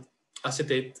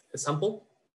acetate sample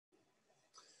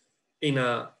in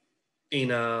a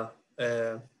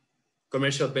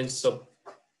commercial benchtop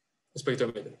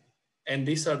spectrometer. And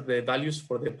these are the values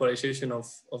for the polarization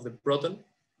of the proton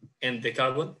and the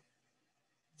carbon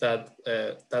that,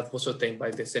 that was obtained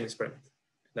by the same experiment.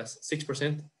 That's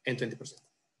 6% and 20%.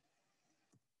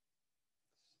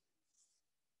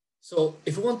 So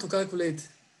if we want to calculate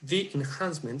the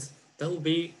enhancement, that will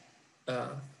be,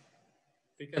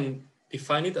 we can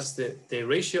define it as the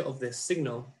ratio of the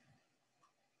signal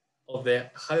of the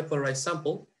hyperpolarized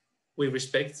sample with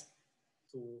respect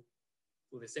to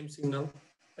the same signal,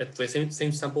 to the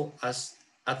same sample as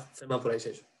at thermal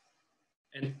polarization.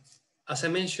 And as I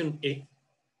mentioned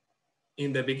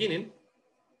in the beginning,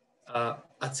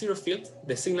 at zero field,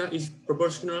 the signal is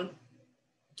proportional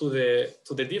to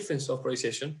the difference of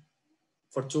polarization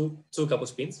for two couple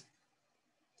spins,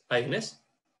 INS,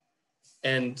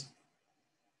 and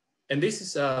this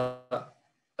is a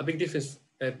big difference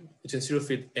between zero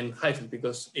field and high field,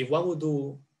 because if one would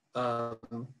do,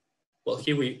 well,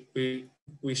 here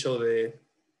we show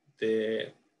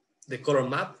the color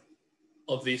map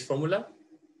of this formula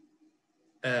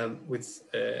with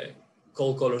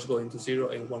cold colors going to zero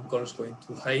and warm colors going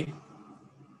to high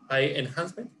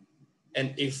enhancement.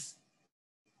 And if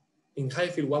in high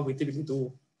field, what we typically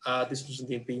do dissolution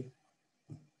DNP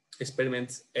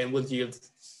experiment and will yield,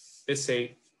 let's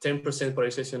say, 10%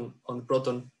 polarization on the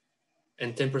proton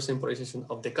and 10% polarization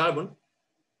of the carbon,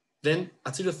 then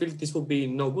at zero field, this will be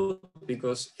no good,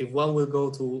 because if one will go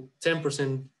to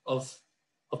 10% of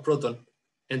proton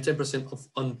and 10%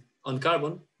 on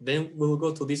carbon, then we will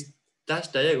go to this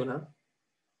dashed diagonal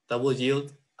that will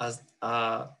yield as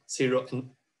a zero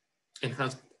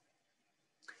enhancement.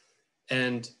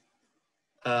 And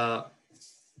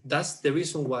that's the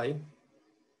reason why,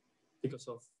 because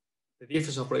of the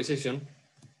difference of polarization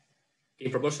in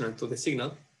proportional to the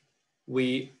signal,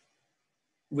 we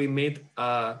made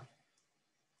a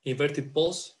inverted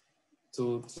pulse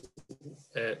to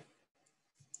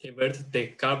invert the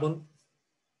carbon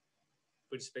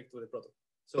with respect to the proton.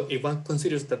 So if one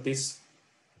considers that this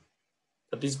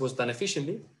was done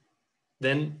efficiently,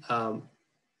 then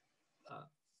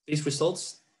these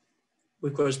results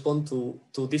will correspond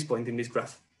to this point in this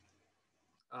graph.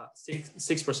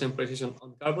 6% polarization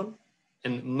on carbon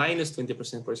and minus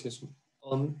 20% polarization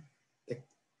on the,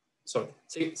 sorry,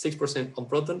 6% on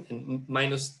proton and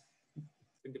minus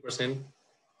 20%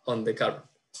 on the carbon.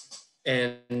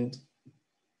 And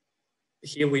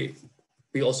here we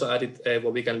also added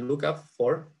what we can look up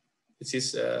for, which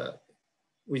is,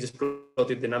 we just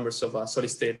plotted the numbers of a solid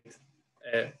state,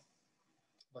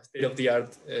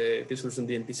 state-of-the-art dissolution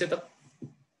DNP setup.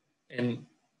 And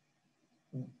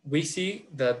we see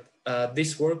that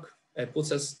this work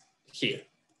puts us here.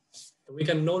 We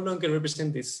can no longer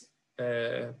represent this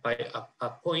by a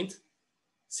point,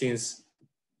 since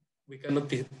we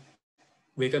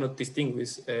cannot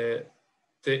distinguish the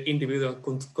individual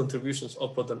contributions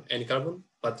of proton and carbon,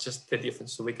 but just the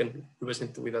difference. So we can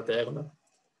represent it with a diagonal.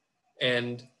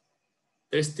 And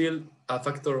there's still a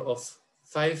factor of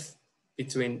 5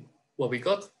 between what we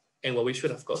got and what we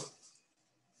should have got.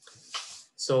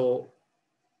 So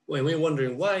when we're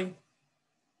wondering why,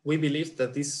 we believe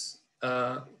that this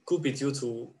could be due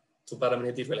to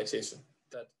paramagnetic relaxation.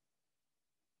 That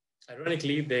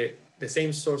ironically, the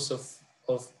same source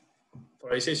of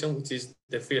polarization, which is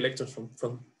the free electrons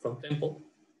from temple,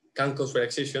 can cause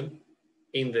relaxation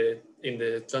in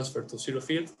the transfer to zero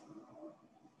field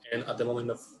and at the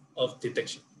moment of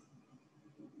detection.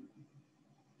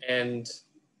 And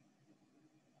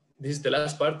this is the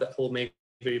last part that I will make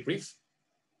very brief.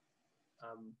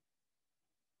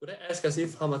 Could I ask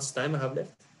Asif how much time I have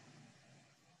left?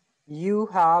 You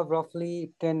have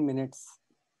roughly 10 minutes.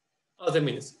 Oh, 10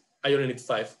 minutes. I only need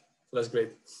 5, so that's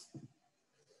great.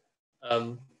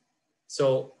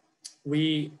 So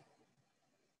we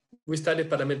studied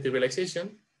parametric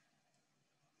relaxation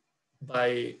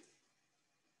by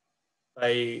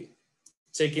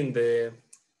checking the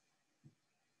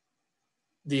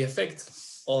effect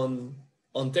on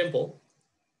tempo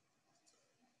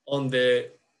on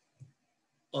the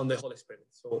whole experiment.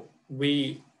 So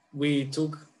we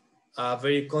took a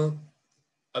very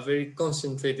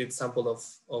concentrated sample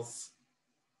of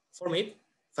formate,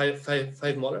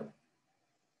 5 molar,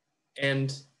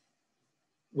 and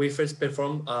we first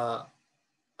performed a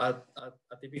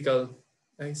typical.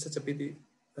 It's such a pity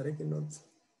that I cannot.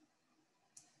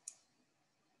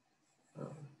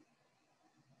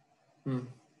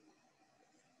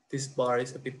 This bar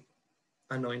is a bit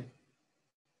annoying.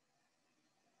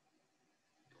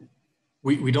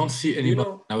 We don't see any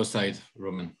on our side,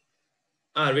 Roman.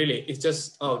 Really? It's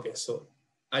just, oh, okay. So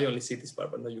I only see this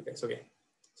part, but not you guys. Okay.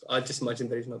 So I just imagine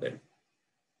there is no there.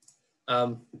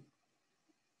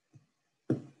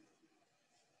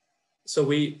 So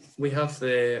we have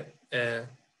the,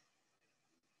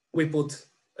 we put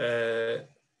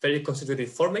very concentrated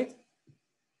format,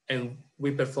 and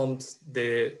we performed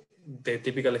the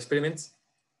typical experiments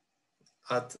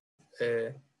at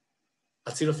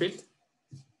zero field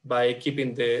by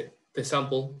keeping the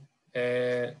sample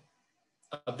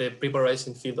at the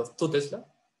pre-polarizing field of 2 Tesla,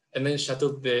 and then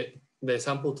shuttled the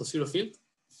sample to zero field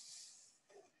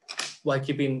while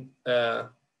keeping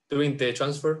doing the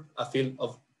transfer a field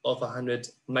of 100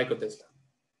 microtesla.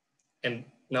 And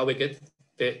now we get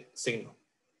the signal.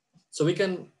 So we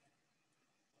can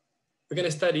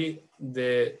study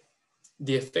the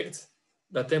effect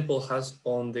that tempo has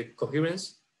on the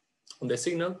coherence on the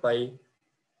signal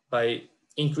by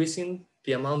increasing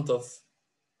the amount of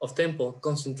tempo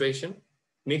concentration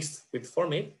mixed with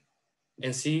format,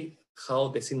 and see how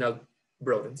the signal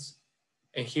broadens.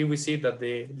 And here we see that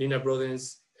the linear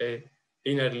broadens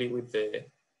linearly with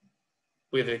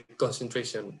the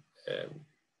concentration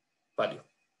value.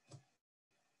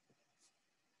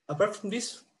 Apart from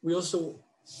this, we also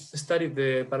studied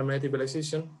the paramagnetic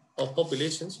polarization of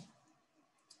populations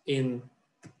in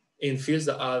fields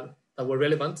that were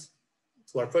relevant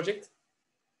to our project.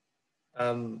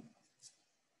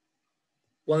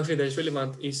 One field that is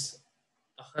relevant is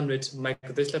 100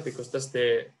 microtesla, because that's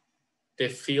the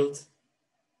field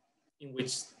in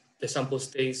which the sample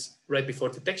stays right before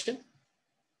detection.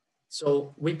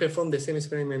 So we performed the same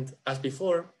experiment as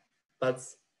before, but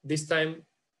this time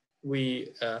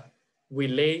we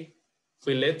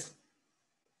let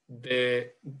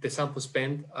the sample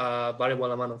spend a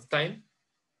variable amount of time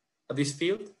at this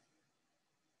field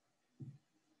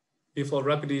before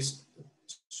rapidly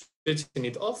switching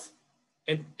it off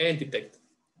and detect.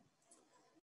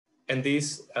 And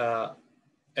this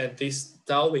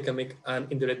tau, we can make an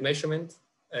indirect measurement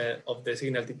of the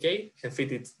signal decay and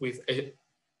fit it with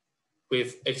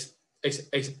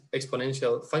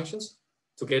exponential functions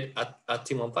to get a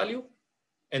T1 value.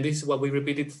 And this is what we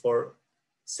repeated for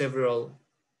several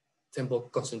tempo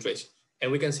concentrations.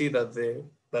 And we can see that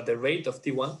the rate of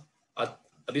T1 at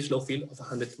this low field of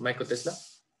 100 microtesla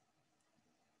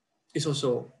is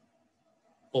also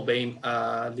obeying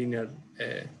a linear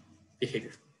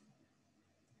behavior.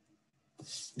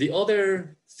 The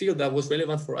other field that was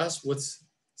relevant for us was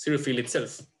zero field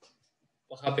itself.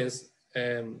 What happens,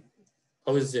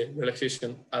 how is the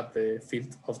relaxation at the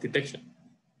field of detection?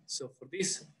 So for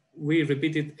this, we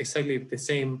repeated exactly the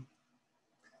same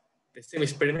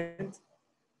experiment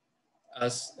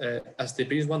as the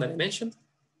previous one that I mentioned.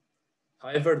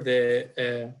 However,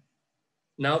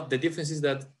 now the difference is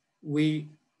that we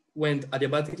went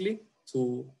adiabatically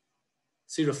to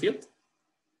zero field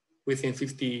within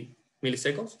 50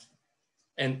 milliseconds,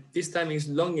 and this time is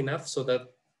long enough so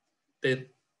that the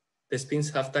spins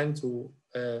have time so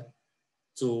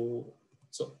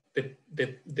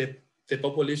the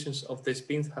populations of the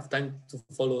spins have time to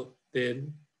follow the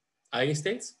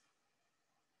eigenstates,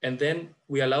 and then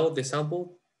we allow the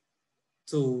sample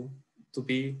to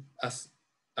be as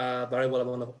a variable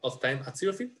amount of time at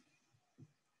zero field,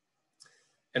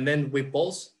 and then we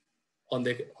pulse on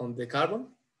the carbon,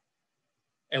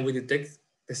 and we detect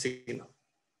the signal.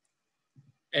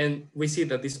 And we see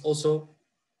that this also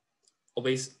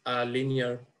obeys a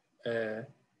linear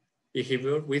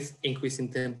behavior with increasing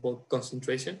tempo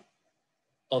concentration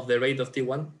of the rate of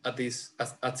T1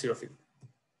 at zero field.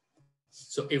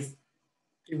 So if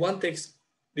one takes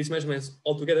these measurements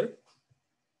all together,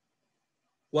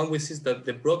 one will see that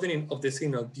the broadening of the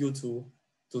signal due to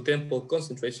tempo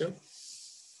concentration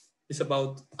is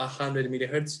about 100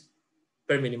 millihertz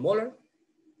per millimolar,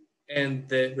 and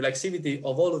the relaxivity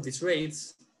of all of these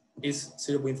rates is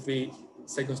 0.3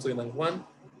 seconds to the minus 1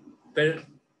 per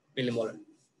millimolar.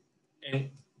 And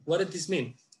what does this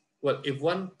mean? Well, if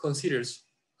one considers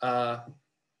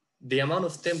the amount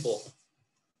of tempo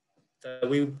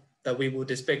that we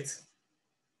would expect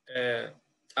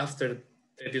after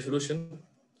the dissolution,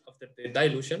 after the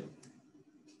dilution,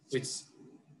 which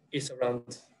is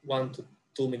around 1 to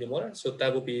 2 millimolar, so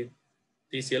that would be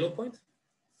this yellow point.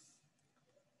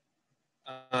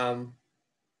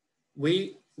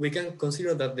 We can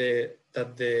consider that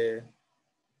the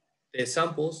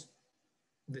sample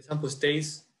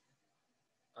stays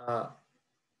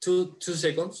 2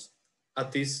 seconds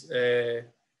at this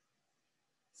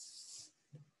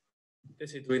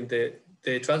let's say during the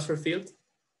transfer field,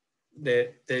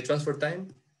 the transfer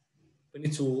time. We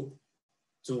need to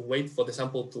wait for the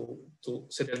sample to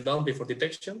settle down before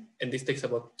detection, and this takes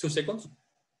about 2 seconds.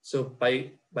 So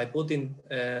by putting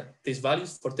these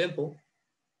values for tempo,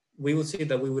 we would see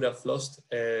that we would have lost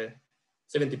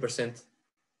 70%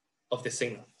 of the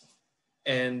signal.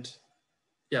 And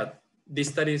yeah, these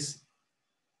studies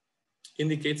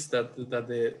indicates that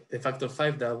the factor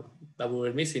 5 that we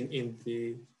were missing in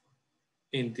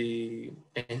the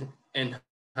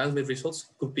enhancement results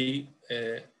could be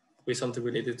with something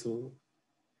related to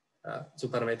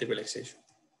paramagnetic relaxation.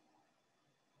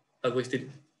 But we're still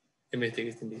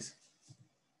investigating this.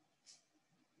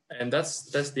 And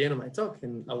that's the end of my talk.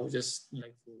 And I would just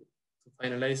like to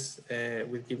finalize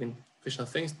with giving special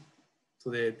thanks to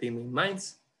the team in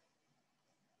Mainz,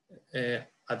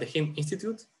 at the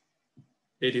Helmholtz-Institut,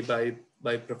 led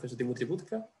by Professor Dmitry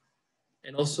Budker,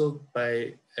 and also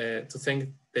to thank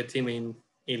the team in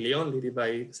Lyon, led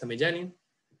by Sami Janin,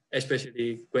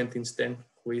 especially Quentin Sten,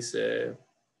 who is our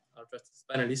trusted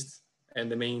panelist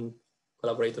and the main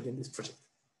collaborator in this project.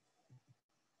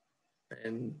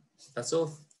 And that's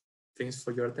all. Thanks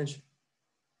for your attention.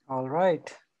 All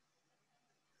right.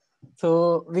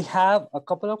 So we have a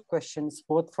couple of questions,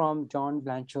 both from John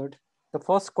Blanchard. The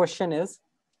first question is,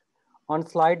 on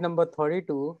slide number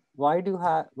 32, why do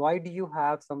you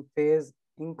have some phase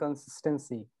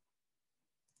inconsistency?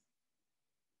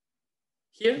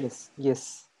 Here? Yes.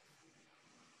 Yes.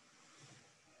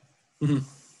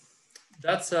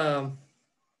 That's a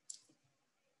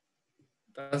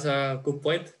good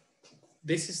point.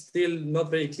 This is still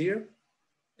not very clear,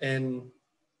 and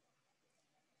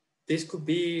this could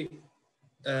be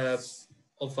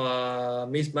of a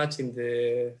mismatch in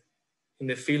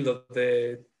the field of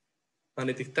the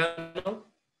magnetic tunnel,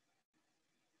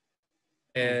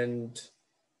 and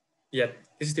yeah,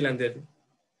 this is still under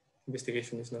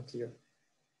investigation. Is not clear.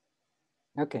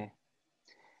 Okay.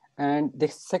 And the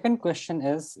second question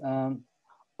is,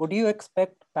 would you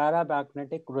expect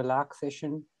paramagnetic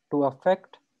relaxation to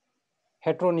affect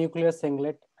heteronuclear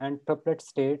singlet and triplet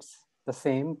states the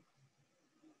same?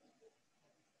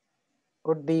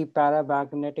 Would the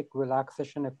paramagnetic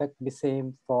relaxation effect be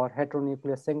same for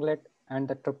heteronuclear singlet and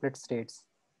the triplet states?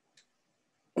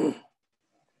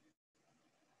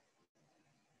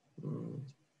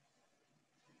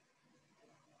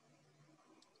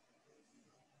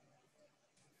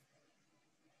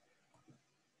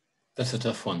 That's a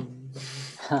tough one.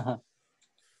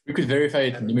 We could verify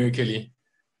it numerically.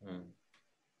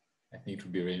 I think it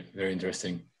would be very, very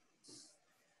interesting.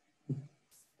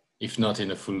 If not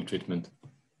in a full treatment.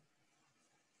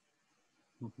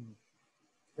 I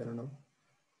don't know.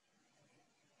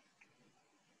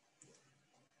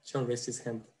 John raised his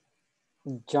hand.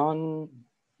 John,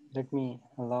 let me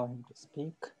allow him to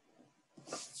speak.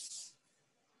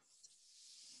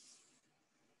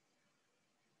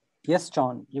 Yes,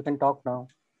 John, you can talk now.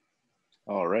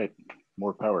 All right,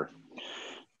 more power.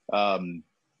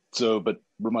 But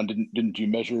Román, didn't you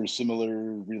measure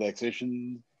similar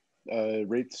relaxation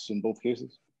rates in both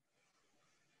cases?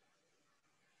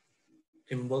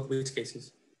 In both which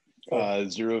cases?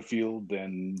 Zero field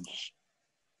and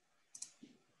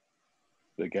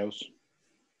the Gauss.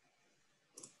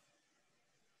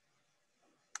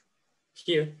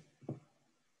 Here.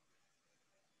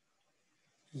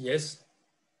 Yes.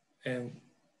 And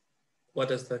what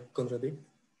does that contradict?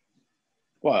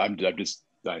 Well, I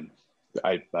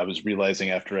was realizing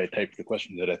after I typed the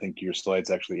question that I think your slides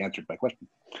actually answered my question.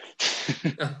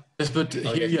 Yes, but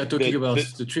here you are talking about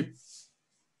the trip.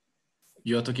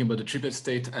 You are talking about the triplet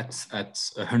state at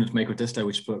 100 microtesla,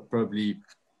 which probably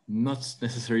not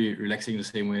necessarily relaxing the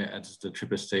same way as the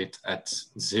triplet state at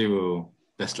 0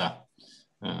 Tesla.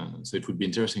 So it would be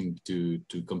interesting to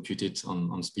compute it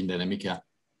on spin dynamica,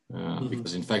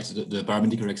 because in fact the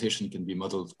paramagnetic relaxation can be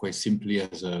modeled quite simply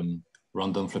as a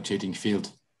random fluctuating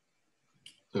field.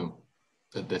 So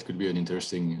that could be an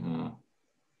interesting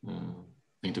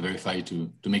thing to verify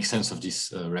to make sense of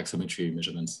these relaxometry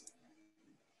measurements.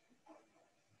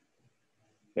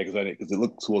 Yeah, because it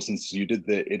looks, well, since you did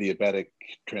the adiabatic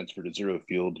transfer to zero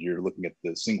field, you're looking at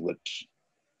the singlet,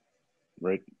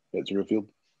 right, at zero field?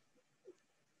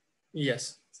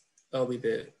 Yes, that'll be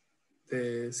the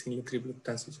singlet triplet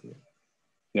transition.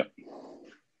 Yep.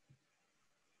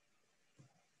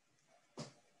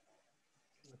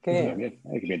 Okay. Yeah,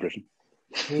 that could be interesting.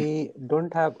 We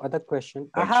don't have other questions.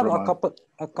 Thanks, I have Román.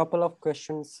 a couple of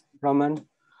questions, Román.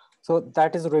 So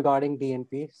that is regarding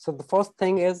DNP. So the first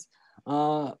thing is,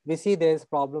 we see there's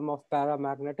problem of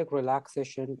paramagnetic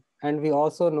relaxation, and we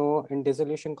also know in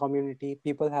dissolution community,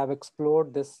 people have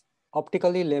explored this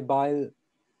optically labile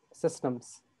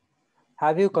systems.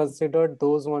 Have you considered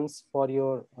those ones for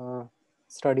your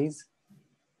studies?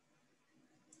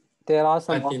 There are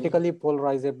some optically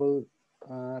polarizable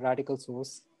radical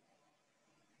source.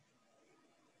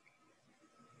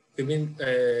 You mean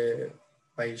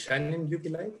by shining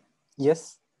UV light?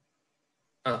 Yes.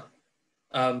 I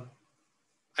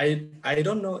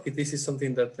don't know if this is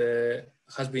something that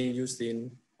has been used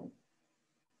in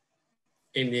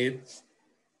the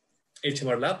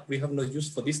HMR lab. We have not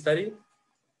used for this study,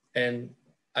 and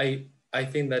I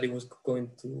think that it was going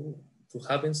to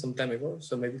happen some time ago.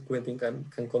 So maybe Quentin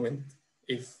can comment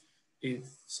if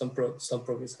some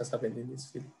progress has happened in this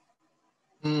field.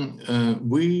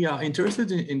 We are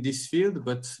interested in this field,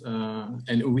 but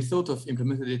and we thought of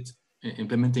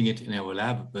implementing it in our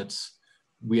lab, but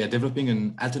we are developing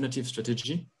an alternative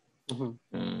strategy,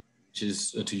 which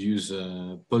is to use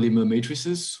polymer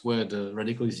matrices where the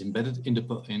radical is embedded in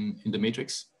the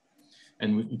matrix,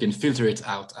 and we can filter it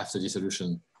out after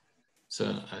dissolution. So,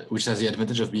 which has the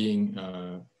advantage of being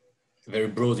very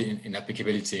broad in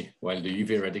applicability, while the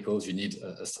UV radicals, you need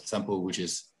a sample which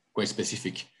is quite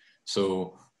specific.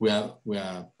 So we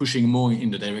are pushing more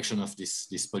in the direction of these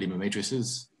polymer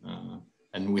matrices,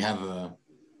 and we have a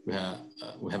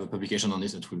publication on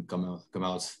this that will come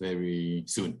out very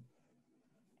soon.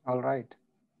 All right.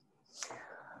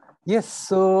 Yes.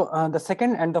 So the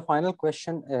second and the final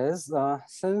question is,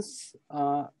 since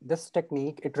this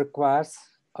technique, it requires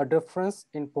a difference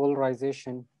in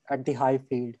polarization at the high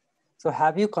field. So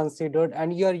have you considered,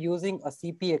 and you are using a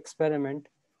CP experiment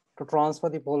to transfer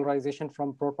the polarization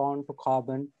from proton to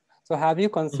carbon. So have you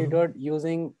considered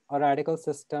using a radical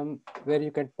system where you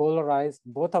can polarize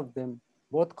both of them,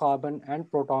 both carbon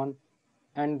and proton,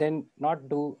 and then not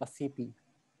do a CP?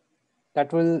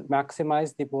 That will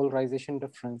maximize the polarization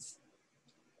difference.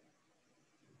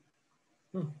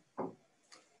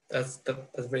 That's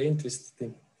very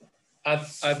interesting.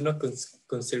 I've not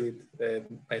considered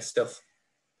myself,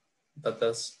 but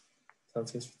that's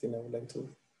something interesting. I would like to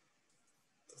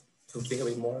think a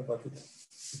bit more about it.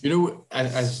 You know,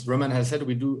 as Roman has said,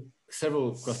 we do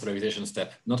several cross-polarization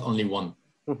steps, not only one.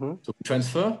 So we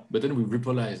transfer, but then we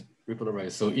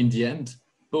repolarize. So in the end,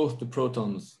 both the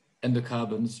protons and the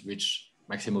carbons reach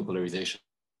maximal polarization.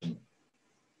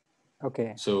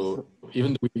 Okay. So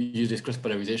even though we use this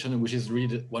cross-polarization, which is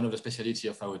really one of the specialty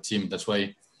of our team, that's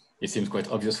why it seems quite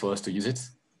obvious for us to use it.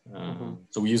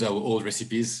 So we use our old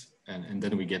recipes, and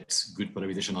then we get good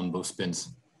polarization on both spins.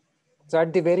 So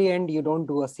at the very end, you don't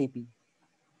do a CP?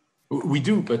 We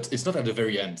do, but it's not at the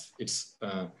very end. It's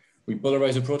we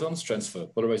polarize the protons, transfer,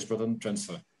 polarize the proton,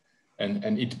 transfer.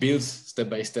 And it builds step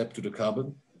by step to the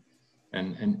carbon.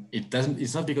 And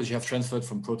it's not because you have transferred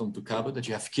from proton to carbon that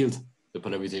you have killed the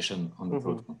polarization on the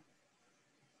proton.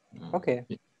 Okay.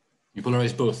 You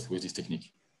polarize both with this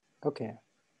technique. Okay.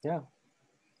 Yeah.